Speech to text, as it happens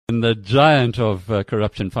And the giant of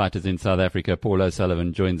corruption fighters in South Africa, Paul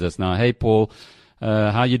O'Sullivan, joins us now. Hey, Paul,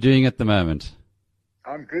 how are you doing at the moment?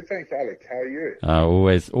 I'm good, thanks, Alec. How are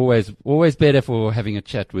you? Always better for having a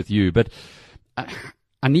chat with you. But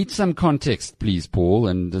I need some context, please, Paul,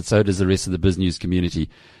 and so does the rest of the business community.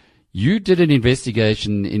 You did an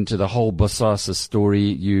investigation into the whole Bosasa story.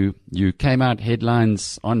 You came out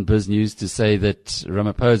headlines on BizNews to say that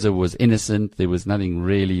Ramaphosa was innocent. There was nothing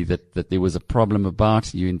really that there was a problem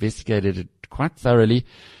about. You investigated it quite thoroughly.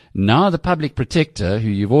 Now the public protector, who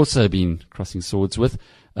you've also been crossing swords with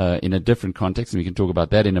in a different context, and we can talk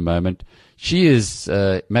about that in a moment, she is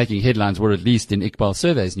making headlines, or at least in Iqbal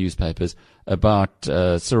Survey's newspapers, about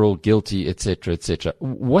Cyril guilty, etc., etc.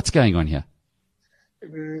 What's going on here?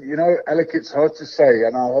 You know, Alec, it's hard to say,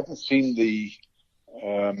 and I haven't seen the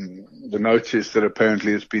notice that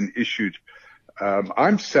apparently has been issued.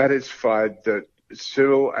 I'm satisfied that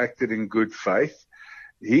Cyril acted in good faith.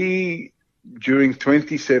 He, during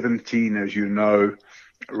 2017, as you know,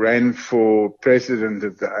 ran for president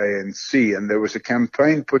of the ANC, and there was a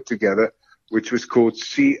campaign put together which was called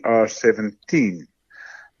CR17.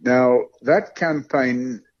 Now, that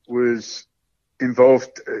campaign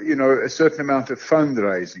involved, a certain amount of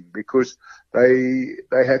fundraising, because they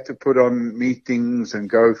had to put on meetings and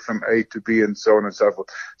go from A to B and so on and so forth.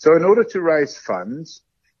 So in order to raise funds,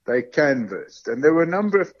 they canvassed, and there were a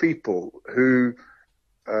number of people who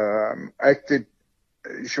acted,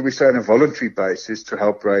 should we say, on a voluntary basis to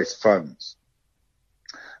help raise funds.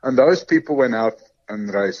 And those people went out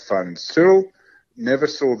and raised funds. Cyril never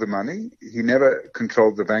saw the money. He never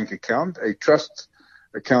controlled the bank account. A trust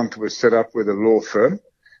account was set up with a law firm,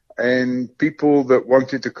 and people that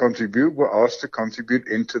wanted to contribute were asked to contribute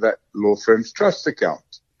into that law firm's trust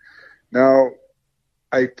account. Now,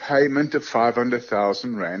 a payment of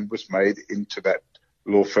 500,000 Rand was made into that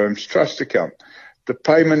law firm's trust account. The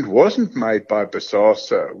payment wasn't made by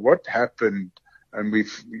Bosasa. What happened, and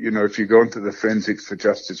if you go onto the Forensics for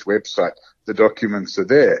Justice website, the documents are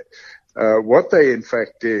there. What they in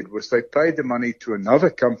fact did was they paid the money to another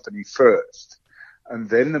company first, and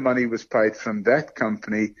then the money was paid from that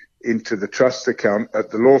company into the trust account at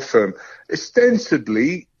the law firm,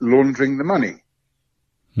 ostensibly laundering the money.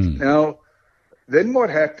 Now, then what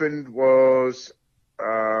happened was,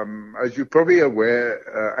 as you're probably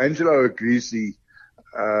aware, Angelo Agrizi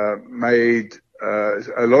made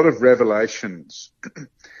a lot of revelations.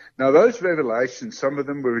 Now, those revelations, some of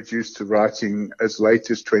them were reduced to writing as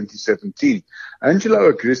late as 2017.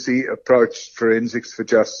 Angelo Agrizi approached Forensics for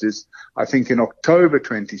Justice, I think in October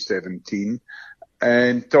 2017,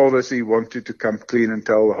 and told us he wanted to come clean and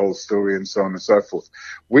tell the whole story and so on and so forth.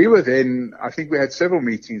 We were then, I think we had several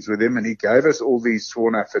meetings with him, and he gave us all these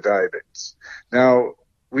sworn affidavits. Now,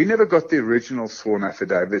 we never got the original sworn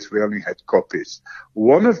affidavits. We only had copies.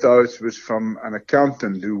 One of those was from an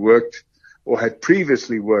accountant who worked or had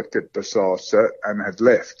previously worked at Bosasa and had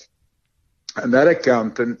left. And that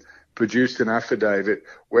accountant produced an affidavit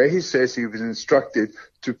where he says he was instructed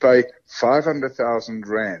to pay 500,000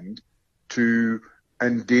 Rand to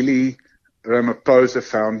Andile Ramaphosa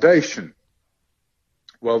Foundation.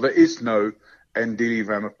 Well, there is no Andile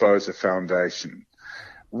Ramaphosa Foundation.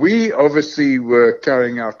 We obviously were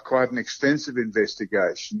carrying out quite an extensive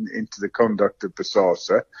investigation into the conduct of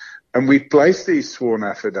Bosasa, and we placed these sworn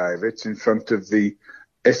affidavits in front of the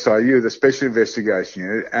SIU, the Special Investigation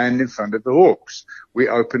Unit, and in front of the Hawks. We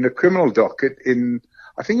opened a criminal docket in,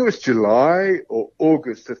 I think it was July or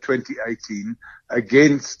August of 2018,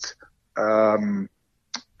 against the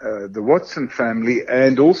Watson family,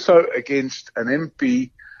 and also against an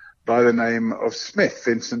MP by the name of Smith,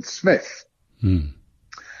 Vincent Smith.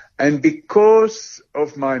 And because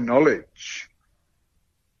of my knowledge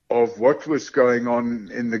of what was going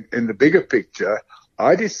on in the bigger picture,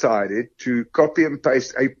 I decided to copy and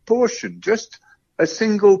paste a portion, just a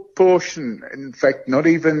single portion, in fact, not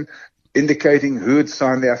even indicating who had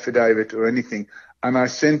signed the affidavit or anything. And I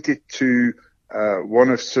sent it to one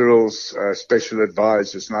of Cyril's special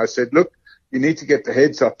advisors. And I said, look, you need to get the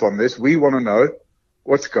heads up on this. We want to know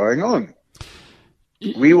what's going on.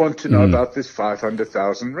 We want to know about this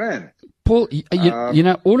 500,000 Rand. Paul, you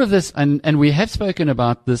know, all of this, and we have spoken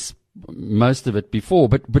about this, most of it before,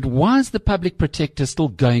 but why is the public protector still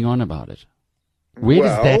going on about it? Where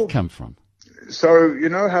does that come from? So, you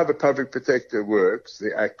know how the public protector works,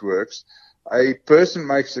 the act works. A person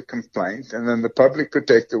makes a complaint, and then the public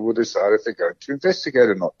protector will decide if they're going to investigate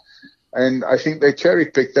or not. And I think they cherry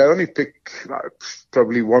pick. They only pick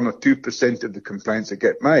probably 1 or 2% of the complaints that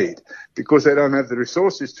get made because they don't have the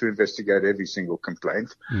resources to investigate every single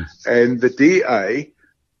complaint. And the DA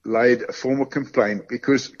laid a formal complaint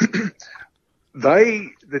because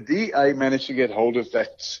the DA managed to get hold of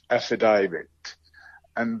that affidavit,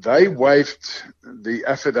 and they waved the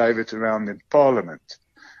affidavit around in Parliament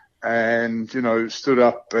and, stood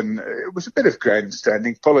up, and it was a bit of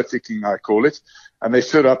grandstanding, politicking, I call it. And they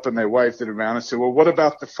stood up and they waved it around and said, well, what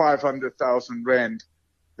about the 500,000 rand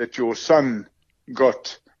that your son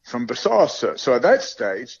got from Bosasa? So at that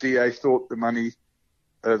stage, DA thought the money,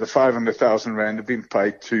 the 500,000 rand had been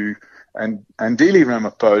paid to Andile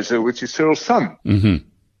Ramaphosa, which is Cyril's son. Mm-hmm.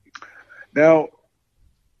 Now,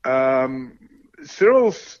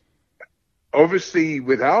 Cyril's obviously,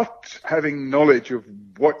 without having knowledge of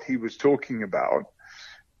what he was talking about,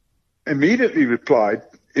 immediately replied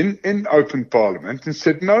in open Parliament and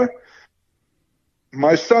said, no,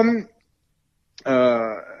 my son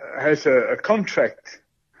has a contract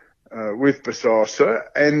with Bosasa,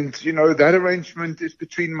 and, that arrangement is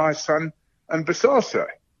between my son and Bosasa.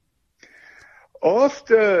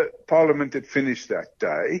 After Parliament had finished that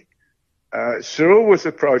day, Cyril was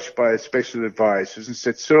approached by his special advisors and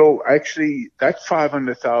said, Cyril, actually, that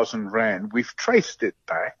 500,000 rand, we've traced it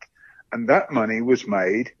back, and that money was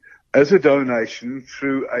made as a donation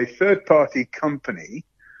through a third-party company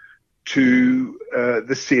to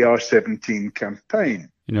the CR17 campaign.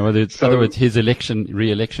 In other words, his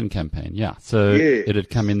re-election campaign. Yeah. So yes. It had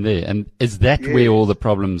come in there. And is that where all the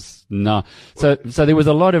problems now? So there was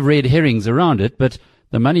a lot of red herrings around it, but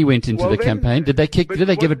the money went into the campaign. Did they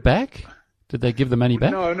give it back? Did they give the money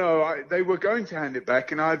back? No. They were going to hand it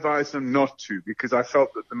back, and I advised them not to, because I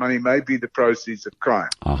felt that the money may be the proceeds of crime.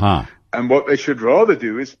 Uh-huh. And what they should rather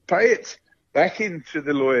do is pay it back into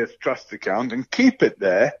the lawyer's trust account and keep it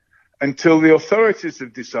there until the authorities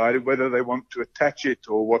have decided whether they want to attach it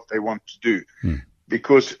or what they want to do.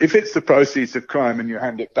 Because if it's the proceeds of crime and you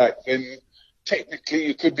hand it back, then technically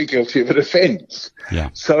you could be guilty of an offence. Yeah.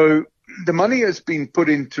 So the money has been put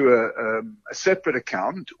into a separate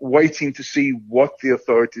account, waiting to see what the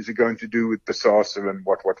authorities are going to do with Bosasa and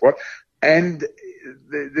what. And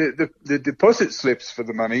the deposit slips for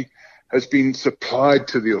the money has been supplied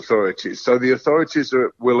to the authorities. So the authorities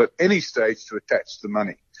will at any stage to attach the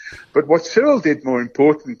money. But what Cyril did more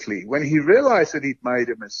importantly, when he realized that he'd made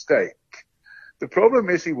a mistake, the problem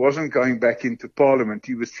is he wasn't going back into Parliament.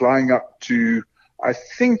 He was flying up to, I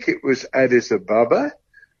think it was Addis Ababa,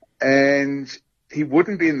 and he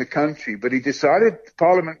wouldn't be in the country, but he decided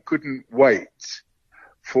Parliament couldn't wait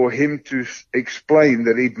for him to explain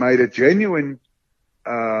that he'd made a genuine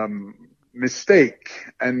mistake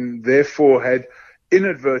and therefore had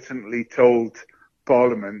inadvertently told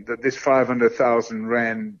Parliament that this 500,000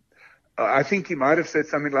 rand, I think he might have said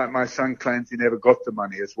something like, my son claims he never got the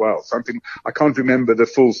money as well. Something, I can't remember the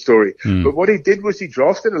full story. But what he did was he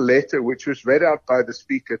drafted a letter which was read out by the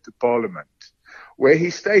Speaker to Parliament, where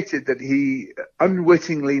he stated that he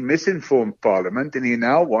unwittingly misinformed Parliament and he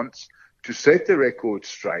now wants to set the record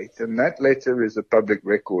straight. And that letter is a public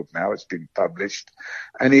record now. It's been published.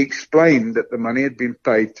 And he explained that the money had been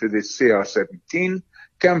paid to this CR17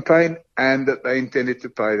 campaign and that they intended to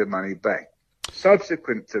pay the money back.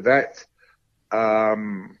 Subsequent to that,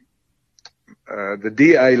 the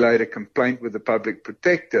DA laid a complaint with the public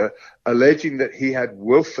protector alleging that he had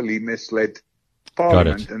willfully misled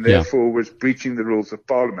Parliament and therefore was breaching the rules of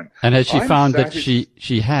Parliament. And has she found that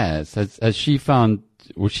she has? Has she found,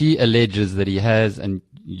 well, she alleges that he has, and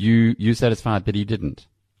you satisfied that he didn't?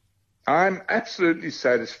 I'm absolutely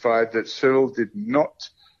satisfied that Cyril did not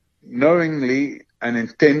knowingly and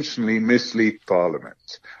intentionally mislead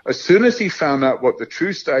Parliament. As soon as he found out what the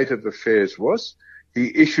true state of affairs was,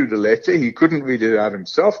 he issued a letter. He couldn't read it out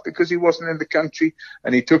himself because he wasn't in the country,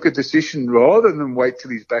 and he took a decision rather than wait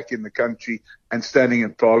till he's back in the country and standing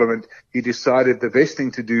in Parliament. He decided the best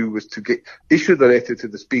thing to do was to issue the letter to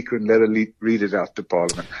the Speaker and let her read it out to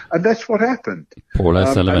Parliament. And that's what happened.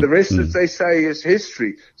 And the rest, as they say, is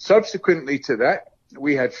history. Subsequently to that,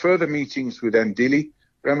 we had further meetings with Andile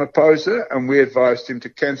Ramaphosa, and we advised him to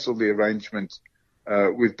cancel the arrangement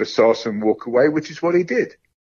with Bosasa and walk away, which is what he did.